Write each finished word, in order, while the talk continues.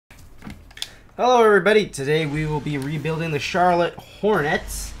Hello everybody, today we will be rebuilding the Charlotte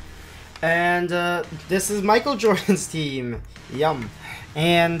Hornets, and this is Michael Jordan's team, yum,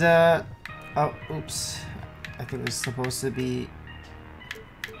 and oh, oops, I think it's supposed to be,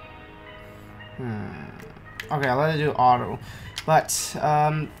 okay, I'll let it do auto, but,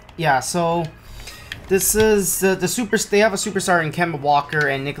 yeah, so, this is they have a superstar in Kemba Walker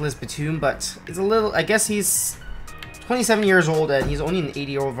and Nicholas Batum, but it's a little, I guess he's 27 years old and he's only an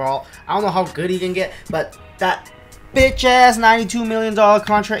 80 overall. I don't know how good he can get, but that bitch ass $92 million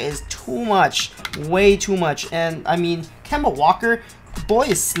contract is too much, way too much. And I mean, Kemba Walker, boy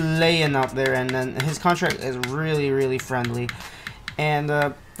is slaying out there, and then his contract is really friendly. And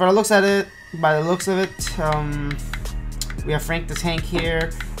by the looks of it, we have Frank the Tank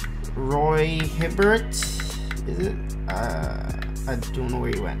here, Roy Hibbert, is it? I don't know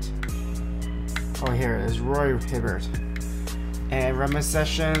where he went. Oh, here it is, Roy Hibbert. And Ramon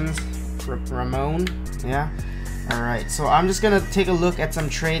Sessions, Ramon, yeah. Alright, so I'm just gonna take a look at some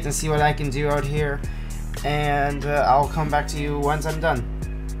trades and see what I can do out here. And I'll come back to you once I'm done.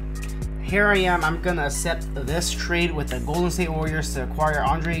 Here I am, I'm gonna accept this trade with the Golden State Warriors to acquire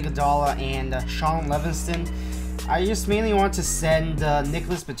Andre Iguodala and Sean Livingston. I just mainly want to send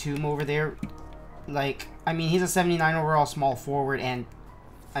Nicholas Batum over there. Like, I mean, he's a 79 overall small forward, and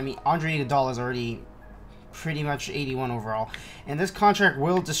I mean, Andre Iguodala is already pretty much 81 overall, and this contract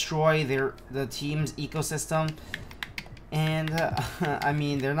will destroy the team's ecosystem. And I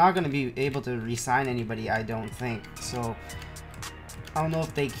mean, they're not going to be able to re-sign anybody, I don't think. So I don't know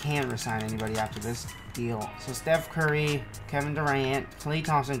if they can re-sign anybody after this deal. So Steph Curry, Kevin Durant, Klay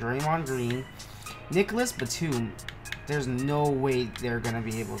Thompson, Draymond Green, Nicholas Batum. There's no way they're going to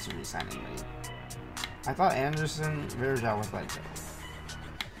be able to re-sign anybody. I thought Anderson Varejao was like that.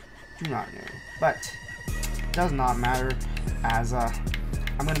 Do not know, but it does not matter, as I'm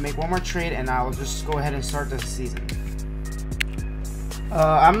gonna make one more trade and I'll just go ahead and start this season.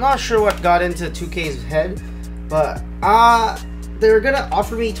 I'm not sure what got into 2K's head, but they're gonna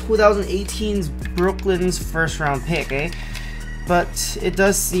offer me 2018's Brooklyn's first round pick, but it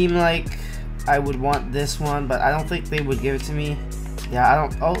does seem like I would want this one, but I don't think they would give it to me. Yeah, I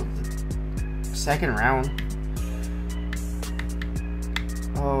don't. Oh, second round.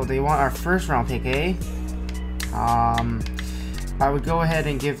 Oh, they want our first round pick, I would go ahead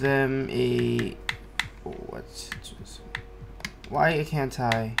and give them a... Why can't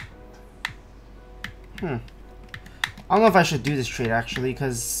I? I don't know if I should do this trade, actually,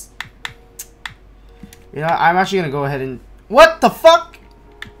 because... You know, I'm actually going to go ahead and... What the fuck?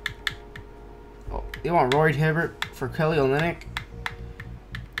 Oh, they want Roy Hibbert for Kelly Olynyk.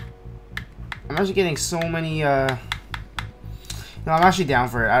 I'm actually getting so many, No, I'm actually down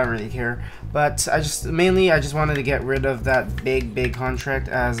for it. I don't really care, but I just wanted to get rid of that big contract,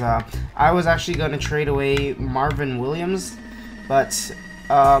 as I was actually going to trade away Marvin Williams, but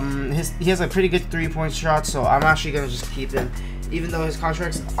he has a pretty good three-point shot, so I'm actually going to just keep him, even though his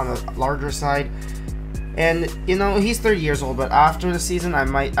contract's on the larger side. And you know, he's 30 years old, but after the season, I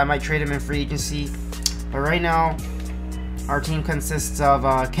might trade him in free agency. But right now, our team consists of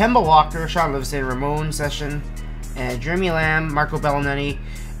Kemba Walker, Sean Livingston, Ramon Sessions, and Jeremy Lamb, Marco Bellinetti,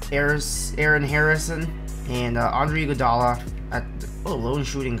 Aaron Harrison, and Andre Iguodala at lone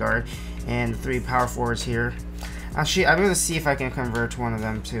shooting guard, and the three power forwards here. Actually, I'm going to see if I can convert one of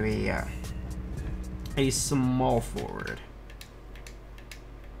them to a small forward.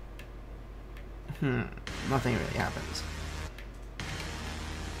 Nothing really happens.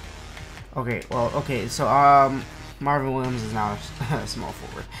 Okay, well, okay, so Marvin Williams is now a small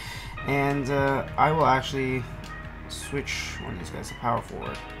forward, and I will actually switch one of these guys to power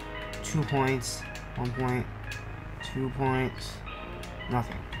forward. 2 points, 1 point, 2 points,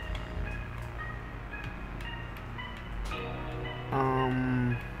 nothing.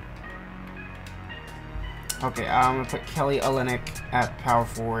 Okay, I'm gonna put Kelly Olynyk at power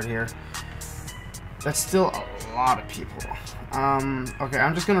forward here. That's still a lot of people. Okay,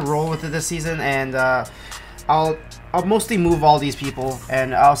 I'm just gonna roll with it this season, and I'll mostly move all these people,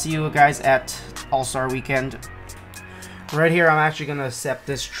 and I'll see you guys at All-Star Weekend. Right here, I'm actually going to accept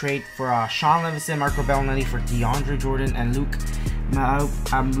this trade for Sean Livingston, Marco Bellinetti for DeAndre Jordan, and Luke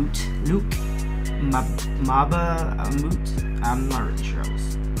Mabamut. I'm not really sure how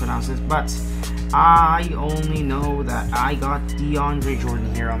to pronounce this, but I only know that I got DeAndre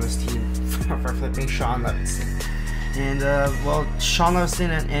Jordan here on this team for flipping Sean Livingston. And, well, Sean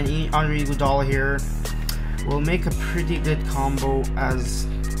Livingston and Andre Iguodala here will make a pretty good combo, as,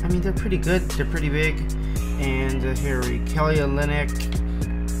 I mean, they're pretty good, they're pretty big. And here Kelly Olynyk,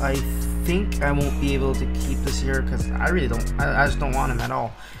 I think I won't be able to keep this here because I just don't want him at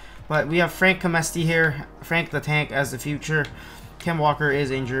all. But we have Frank Kamesti here, Frank the Tank as the future. Kemba Walker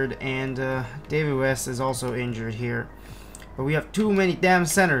is injured, and David West is also injured here. But we have too many damn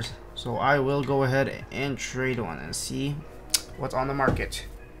centers, so I will go ahead and trade one and see what's on the market.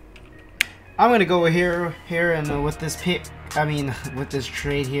 I'm gonna go here and with this pick, I mean with this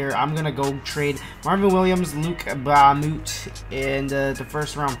trade here, I'm gonna go trade Marvin Williams, Luke Bamut, and the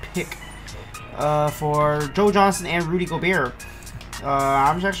first round pick for Joe Johnson and Rudy Gobert.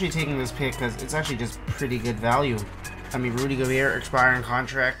 I'm actually taking this pick because it's actually just pretty good value. I mean, Rudy Gobert expiring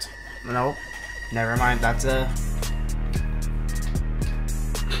contract. Nope, never mind. That's an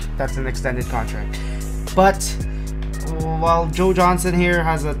extended contract. But while Joe Johnson here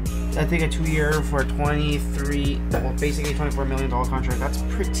has I think a 2-year for a 23, well, basically $24 million contract. That's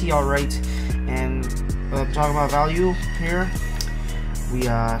pretty alright. And talking about value here, we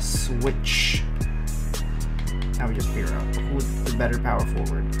switch. Now we just figure out who's the better power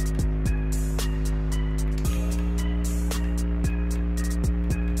forward.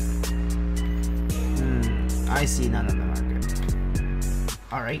 I see none in the market.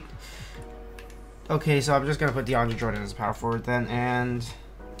 Alright. Okay, so I'm just gonna put DeAndre Jordan as a power forward then, and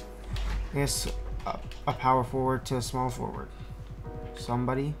I guess a power forward to a small forward.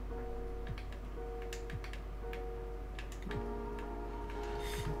 Somebody.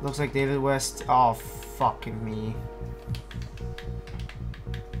 Looks like David West. Oh, fucking me.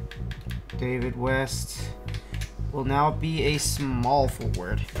 David West will now be a small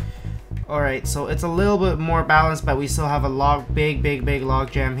forward. Alright, so it's a little bit more balanced, but we still have a big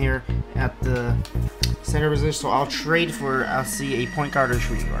log jam here at the center position. So I'll trade for, I'll see, a point guard or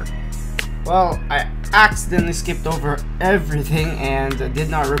shooting guard. Well, I accidentally skipped over everything and did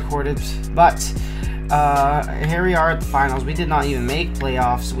not record it, but here we are at the finals. We did not even make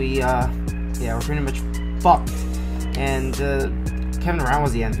playoffs. Yeah, we're pretty much fucked. And Kevin Durant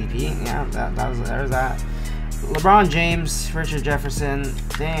was the MVP. Yeah, there's that. LeBron James, Richard Jefferson,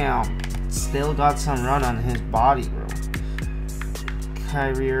 damn, still got some run on his body, bro.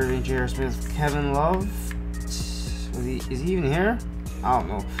 Kyrie Irving, J.R. Smith, Kevin Love. Is he even here? I don't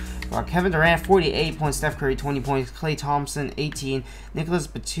know. Kevin Durant, 48 points. Steph Curry, 20 points. Klay Thompson, 18. Nicholas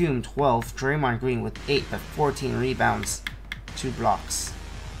Batum, 12. Draymond Green with 8 but 14 rebounds, 2 blocks.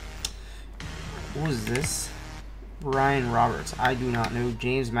 Who is this? Ryan Roberts. I do not know.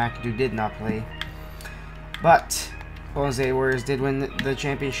 James McAdoo did not play. But Golden State Warriors did win the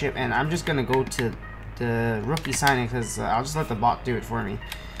championship, and I'm just gonna go to the rookie signing because I'll just let the bot do it for me.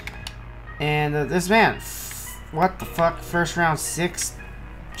 And this man, what the fuck? First round 6.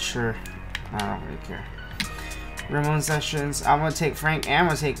 Sure, I don't really care. Ramon Sessions. I'm gonna take Frank, and I'm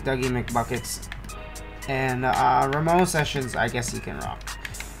gonna take Dougie McBuckets. And Ramon Sessions, I guess he can rock.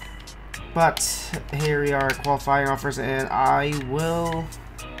 But here we are, qualifying offers, and I will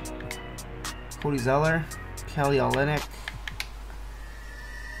Cody Zeller, Kelly Olynyk.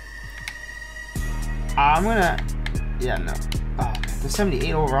 I'm gonna, yeah, no. Oh man, the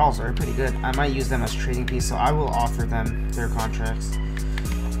 78 overalls are pretty good. I might use them as trading piece, so I will offer them their contracts.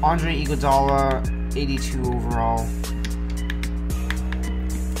 Andre Iguodala, 82 overall.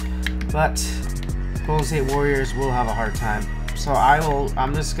 But Golden State Warriors will have a hard time. So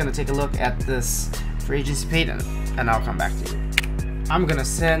I'm just gonna take a look at this free agency page, and I'll come back to you. I'm gonna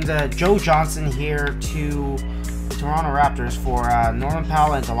send Joe Johnson here to the Toronto Raptors for Norman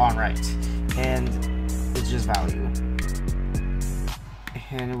Powell and DeLon Wright, and it's just value.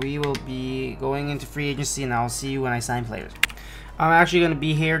 And we will be going into free agency, and I'll see you when I sign players. I'm actually going to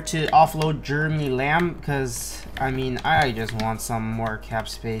be here to offload Jeremy Lamb because, I mean, I just want some more cap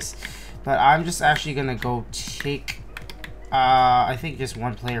space. But I'm just actually going to go take, I think just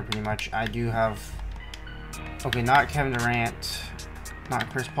one player pretty much. I do have, okay, not Kevin Durant, not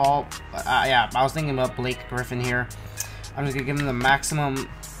Chris Paul. But, yeah, I was thinking about Blake Griffin here. I'm just going to give him the maximum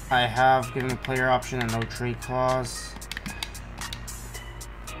I have, give him a player option and no trade clause.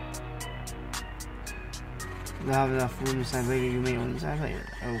 You don't have enough room to sign later, you may only sign later.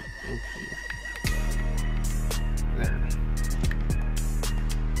 Oh, okay. There.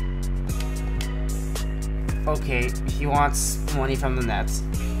 Okay, he wants money from the Nets.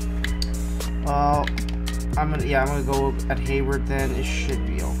 Well, I'm gonna go at Hayward then. It should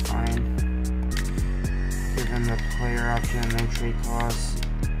be all fine. Give him the player option, no trade clause.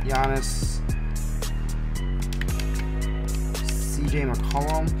 Giannis. CJ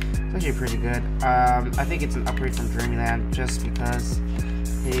McCollum. It's actually pretty good. I think it's an upgrade from Dreamland just because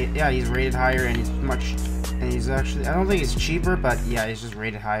he's rated higher and he's actually, I don't think it's cheaper, but yeah, he's just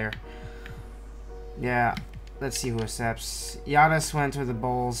rated higher. Yeah, let's see who accepts. Giannis went to the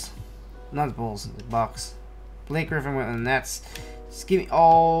Bulls. Not the Bulls, the Bucks. Blake Griffin went to the Nets. Just give me.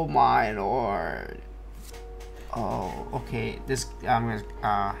 Oh my lord. Oh, okay. This I'm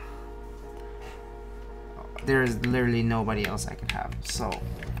gonna. There's literally nobody else I can have. So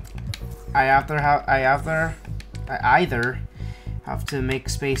I either have to make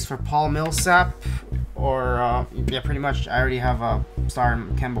space for Paul Millsap, or yeah, pretty much. I already have a star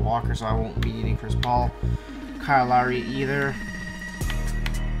in Kemba Walker, so I won't be needing Chris Paul, Kyle Lowry either.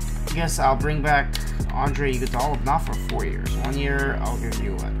 I guess I'll bring back Andre Iguodala, not for 4 years. 1 year, I'll give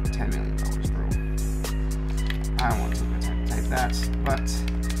you what, $10 million, bro. I don't want to type that, but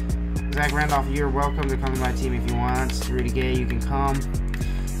Zach Randolph, you're welcome to come to my team if you want. Rudy Gay, you can come.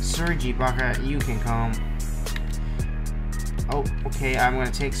 Serge Ibaka, you can come. Oh, okay, I'm going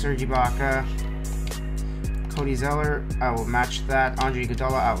to take Serge Ibaka. Cody Zeller, I will match that. Andre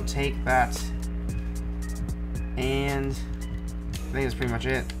Iguodala, I will take that. And I think that's pretty much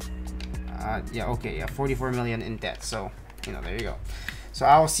it. Yeah, okay, yeah, 44 million in debt. So, you know, there you go. So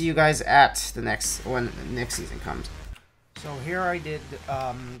I will see you guys at the next when next season comes. So here I did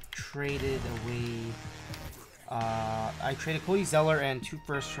traded away. I traded Cody Zeller and 2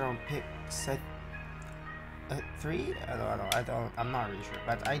 first-round picks. 3? I'm not really sure,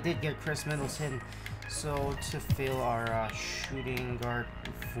 but I did get Chris Middleton. So to fill our shooting guard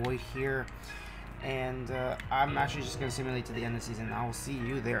void here, and I'm actually just gonna simulate to the end of the season. I will see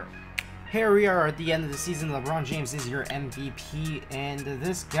you there. Here we are at the end of the season. LeBron James is your MVP, and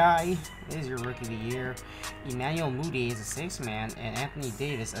this guy is your Rookie of the Year. Emmanuel Moody is a 6th man, and Anthony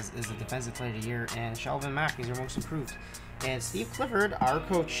Davis is the Defensive Player of the Year, and Shelvin Mack is your Most Improved. And Steve Clifford, our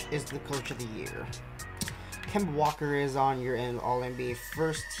coach, is the Coach of the Year. Kemba Walker is on your All-NBA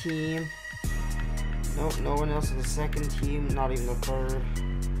first team. Nope, no one else in the second team, not even the third.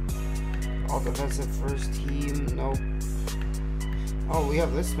 All-Defensive first team, nope. Oh, we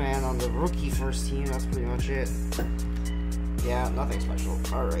have this man on the rookie first team. That's pretty much it. Yeah, nothing special.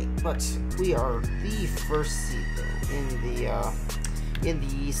 All right, but we are the first seed though in the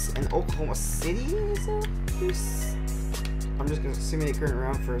East. And Oklahoma City is that? I'm just gonna simulate current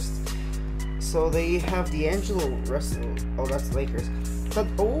round first. So they have D'Angelo Russell. Oh, that's Lakers. But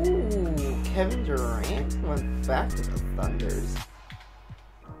oh, Kevin Durant went back to the Thunders.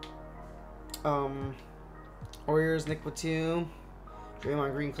 Warriors, Nick Batum,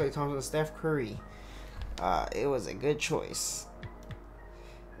 Draymond Green, Klay Thompson, Steph Curry. It was a good choice.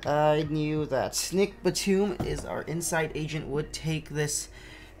 I knew that Nick Batum is our inside agent would take this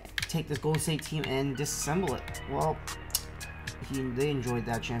Golden State team and disassemble it. Well, they enjoyed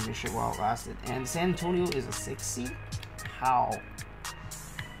that championship while it lasted. And San Antonio is a 6th seed. How?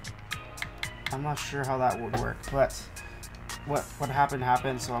 I'm not sure how that would work, but what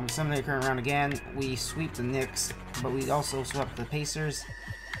happened. So I'm simulating current round again. We sweep the Knicks, but we also swept the Pacers.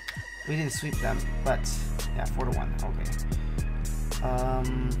 We didn't sweep them, but yeah, 4-1. Okay.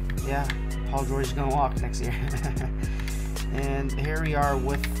 Yeah, Paul George is gonna walk next year. And here we are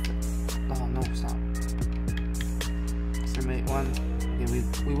with. Oh no, stop. Simulate one. Okay,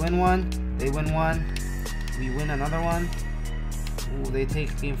 we win one. They win one. We win another one. Ooh, they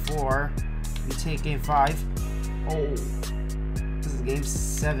take game 4. We take game 5. Oh, this is game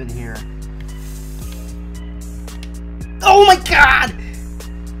 7 here. Oh my god!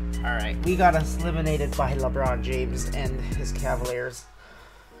 Alright, we got us eliminated by LeBron James and his Cavaliers.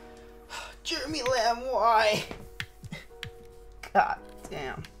 Jeremy Lamb, why? God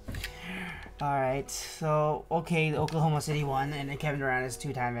damn. Alright, so, okay, the Oklahoma City won, and then Kevin Durant is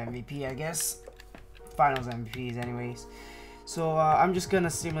 2-time MVP, I guess. Finals MVPs, anyways. So, I'm just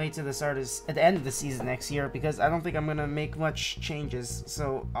gonna simulate to the at the end of the season next year, because I don't think I'm gonna make much changes,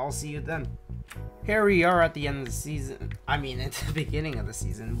 so I'll see you then. Here we are at the end of the season. I mean, at the beginning of the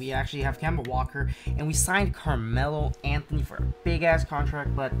season. We actually have Kemba Walker, and we signed Carmelo Anthony for a big-ass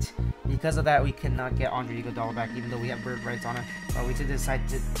contract, but because of that, we could not get Andre Iguodala back, even though we have bird rights on it. But we did decide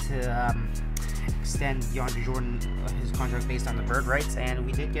to extend DeAndre Jordan his contract based on the bird rights, and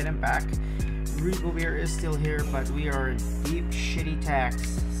we did get him back. Rudy Gobert is still here, but we are in deep shitty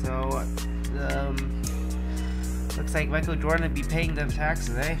tax. So, looks like Michael Jordan would be paying them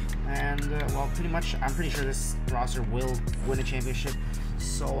taxes, eh? And, well, pretty much, I'm pretty sure this roster will win a championship.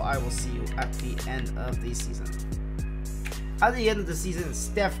 So, I will see you at the end of the season. At the end of the season,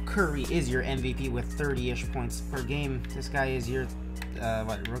 Steph Curry is your MVP with 30-ish points per game. This guy is your,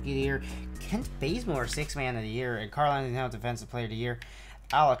 Rookie of the Year. Kent Bazemore, 6th Man of the Year. And Karl-Anthony Towns, Defensive Player of the Year.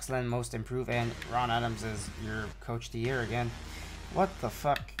 Alex Len, Most Improved. And Ron Adams is your Coach of the Year again. What the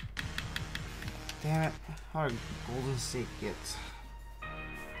fuck? Damn it. How did Golden State get?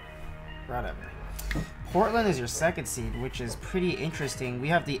 Whatever. Portland is your 2nd seed, which is pretty interesting. We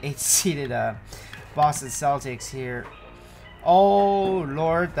have the 8th seeded Boston Celtics here. Oh,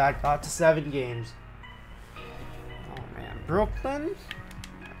 Lord, that got to 7 games. Oh, man. Brooklyn?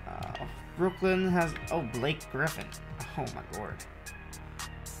 Brooklyn has... Oh, Blake Griffin. Oh, my Lord.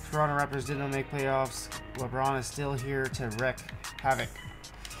 Toronto Raptors didn't make playoffs. LeBron is still here to wreak havoc.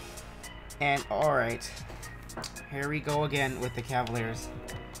 And, alright. Here we go again with the Cavaliers.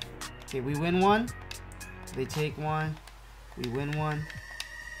 Okay, we win one. They take one. We win one.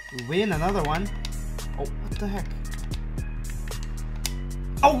 We win another one. Oh, what the heck?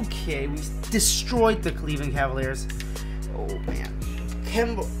 Okay, we destroyed the Cleveland Cavaliers. Oh, man.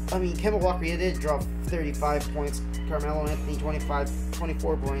 Kemba Walker, he did drop 35 points. Carmelo Anthony,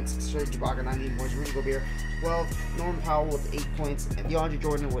 24 points. Serge Ibaka, 19 points. Rudy Gobert, 12. Norman Powell with 8 points. And DeAndre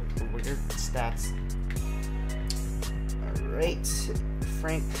Jordan with weird stats. Alright.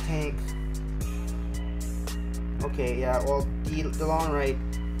 Frank Tank. Okay, yeah, well, DeLon Wright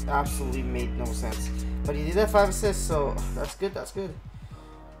absolutely made no sense. But he did have 5 assists, so that's good, that's good.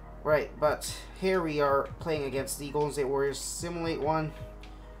 Right, but here we are playing against the Golden State Warriors. Simulate.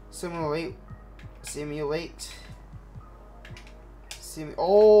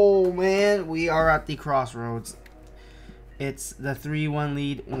 Oh, man, we are at the crossroads. It's the 3-1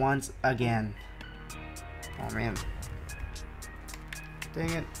 lead once again. Oh, man.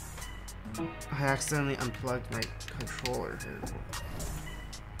 Dang it. I accidentally unplugged my controller here.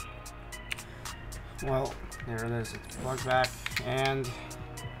 Well, there it is. It's plugged back, and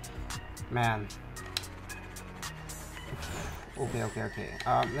man. Okay.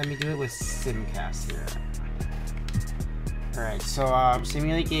 Let me do it with Simcast here. Alright, so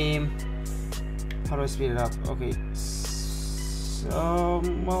simulate game. How do I speed it up? Okay. So,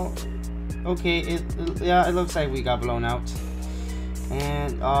 well, okay. It looks like we got blown out.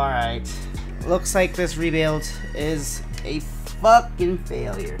 And alright. Looks like this rebuild is a fucking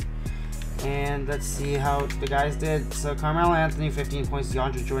failure. And let's see how the guys did. So Carmelo Anthony, 15 points.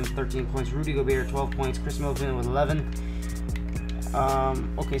 DeAndre Jordan, 13 points. Rudy Gobert, 12 points. Chris Middleton with 11.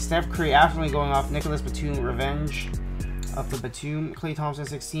 Okay, Steph Curry absolutely going off. Nicholas Batum, revenge of the Batum. Klay Thompson,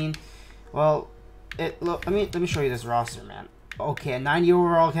 16. Well, let me show you this roster, man. Okay, a 90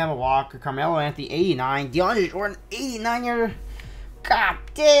 overall Kemba Walker. Carmelo Anthony, 89. DeAndre Jordan, 89er. God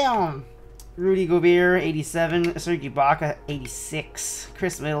damn. Rudy Gobert, 87. Serge Ibaka, 86.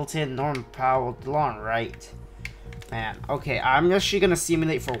 Chris Middleton, Norman Powell, DeLon Wright. Man, okay, I'm actually gonna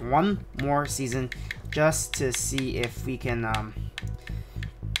simulate for one more season just to see if we can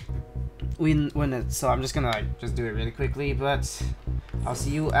win it. So I'm just gonna just do it really quickly, but I'll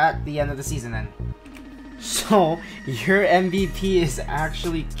see you at the end of the season then. So your MVP is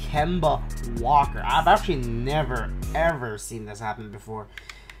actually Kemba Walker. I've actually never ever seen this happen before.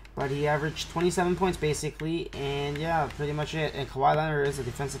 But he averaged 27 points basically, and yeah, pretty much it. And Kawhi Leonard is the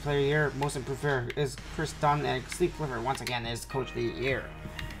defensive player of the year. Most improved player is Chris Dunn, and Steve Clifford once again is coach of the year.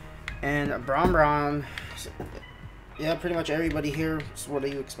 And Brown, yeah, pretty much everybody here is what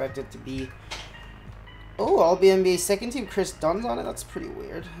you expect it to be. Oh, All NBA second team, Chris Dunn's on it. That's pretty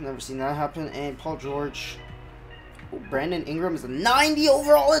weird. Never seen that happen. And Paul George. Oh, Brandon Ingram is a 90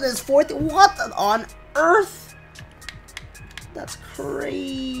 overall in his 4th. What on earth? That's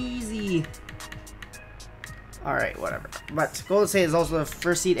crazy. Alright, whatever. But Golden State is also the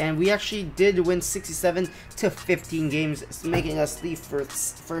first seed, and we actually did win 67 to 15 games, making us the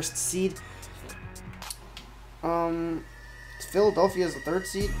first seed. Philadelphia is the 3rd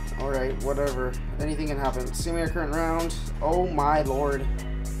seed. Alright, whatever. Anything can happen. Simulate current round. Oh my lord.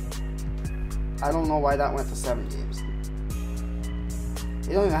 I don't know why that went to 7 games.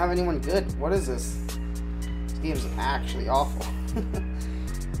 They don't even have anyone good. What is this? This game is actually awful.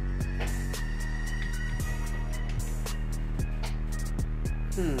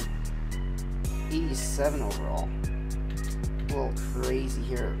 87 overall. A little crazy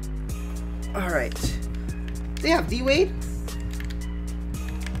here. Alright. They have D-Wade?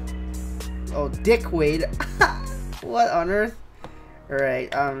 Oh, Dick Wade. What on earth?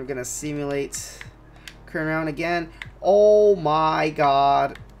 Alright, I'm gonna simulate current round again. Oh my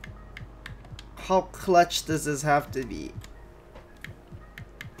god. How clutch does this have to be?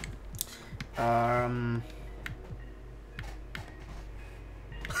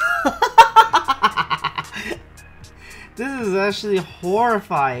 This is actually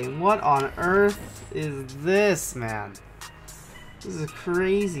horrifying. What on earth is this, man? This is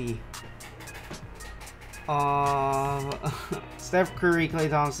crazy. Steph Curry, Klay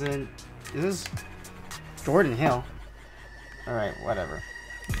Thompson. Is this Jordan Hill? Alright, whatever.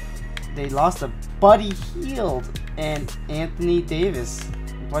 They lost to Buddy Hield and Anthony Davis.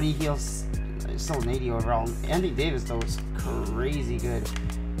 Buddy Hield's still an 80 overall. Anthony Davis, though, is crazy good.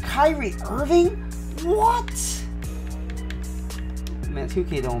 Kyrie Irving? What? Man,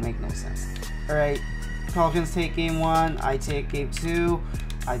 2K don't make no sense. Alright, Pelicans take game 1, I take game 2,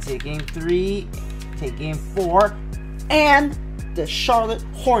 I take game 3, take game 4, and the Charlotte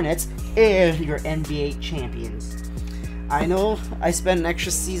Hornets is your NBA champions. I know I spent an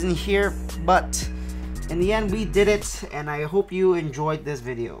extra season here, but in the end we did it, and I hope you enjoyed this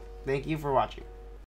video. Thank you for watching.